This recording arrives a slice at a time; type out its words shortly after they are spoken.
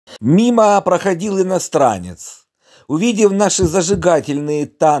Мимо проходил иностранец. Увидев наши зажигательные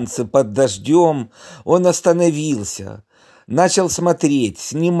танцы под дождем, он остановился, начал смотреть,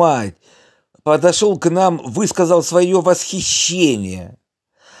 снимать, подошел к нам, высказал свое восхищение.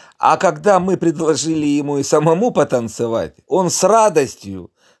 А когда мы предложили ему и самому потанцевать, он с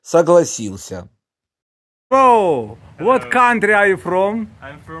радостью согласился. So, what country are you from?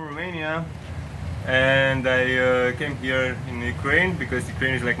 I'm from Romania, and I came here in Ukraine because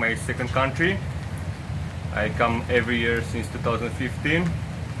Ukraine is like my second country. I come every year since 2015,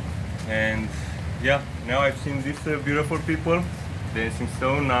 and yeah, now I've seen these beautiful people dancing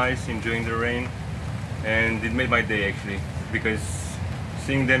so nice, enjoying the rain, and it made my day actually, because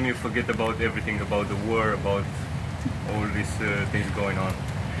seeing them you forget about everything, about the war, about all these things going on.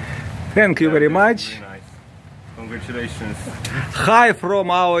 Thank you very much. Really nice. Congratulations. Hi from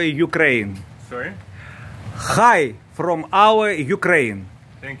our Ukraine. Sorry? Hi from our Ukraine.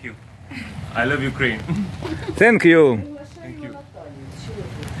 Thank you. I love Ukraine. Thank you. Thank you.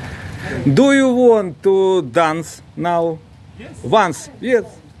 Do you want to dance now? Yes. Once? Yes.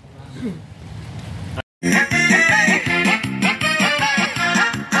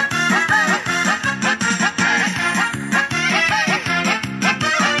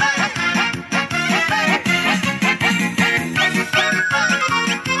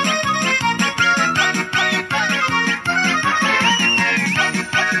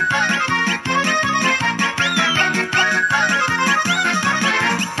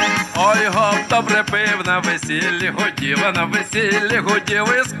 Ой, гоп, добре пив на весіллі хотів, а на весіллі хотів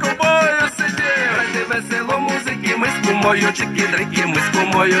і з кумою сидів. Грайте весело музики, ми з кумою чики-дрики, ми з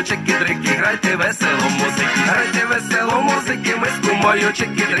кумою чики-дрики, грайте весело музики. Грайте весело музики, ми з кумою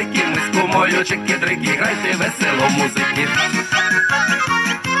чики-дрики, ми з кумою чики-дрики, грайте весело музики.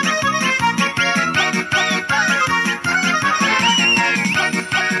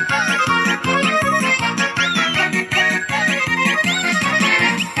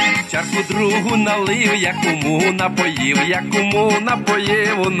 Чарку другу налив, я куму напоїв, я куму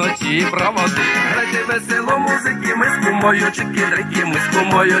напоїв, уночі проводив. Грайте весело музики, ми з кумою чики-дрики, ми з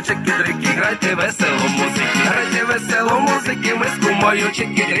кумою чики-дрики, грайте весело музики. Грайте весело музики, ми з кумою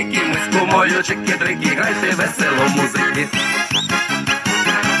чики-дрики, ми з кумою чики-дрики, грайте весело музики.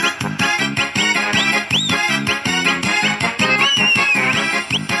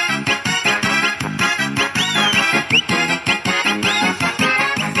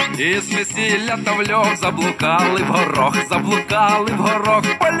 І з весілля та в льох заблукали в горох,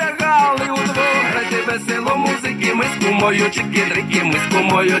 полягали удвох. Грайте весело музики, ми з кумою чики-дрики, ми з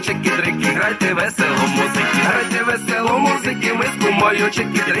кумою чики-дрики, грайте весело музики. Грайте весело музики, ми з кумою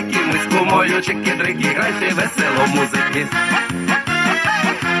чики-дрики, ми з кумою чики-дрики, грайте весело музики.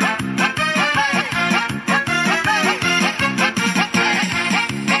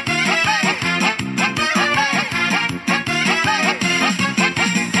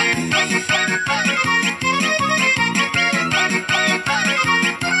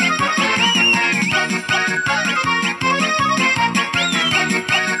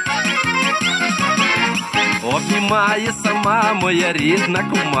 Обнімає сама моя рідна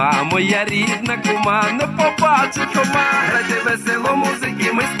кума, не побачить кома. Грайте весело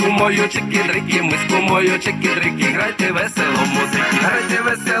музики, ми з кумою чики-дрики, ми з кумою чики-дрики, грайте весело музики. Грайте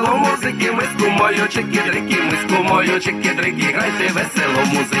весело музики, ми з кумою чики-дрики, ми з кумою чики-дрики, грайте весело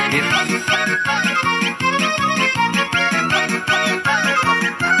музики.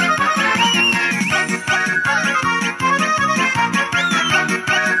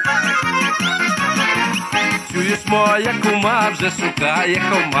 Чуєш, моя кума вже шукає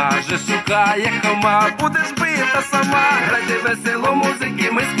хома, будеш бита сама. Грайте весело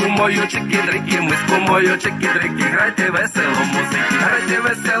музики, ми з кумою чики-дрики, ми з кумою чики-дрики, грайте весело музики. Грайте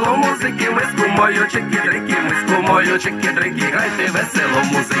весело музики, ми з кумою чики-дрики, ми з кумою чики-дрики, грайте весело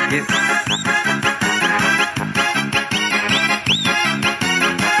музики.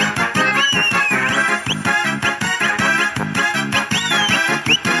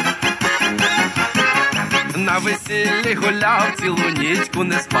 На весіллі гуляв, цілу нічку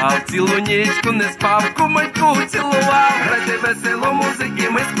не спав, кумоньку цілував. Грайте весело музики,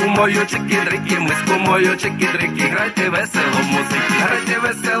 ми з кумою чики-дрики, ми з кумою чики-дрики, грайте весело музики. Грайте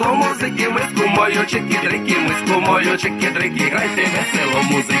весело музики, ми з кумою чики-дрики, ми з кумою чики-дрики, грайте весело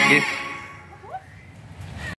музики.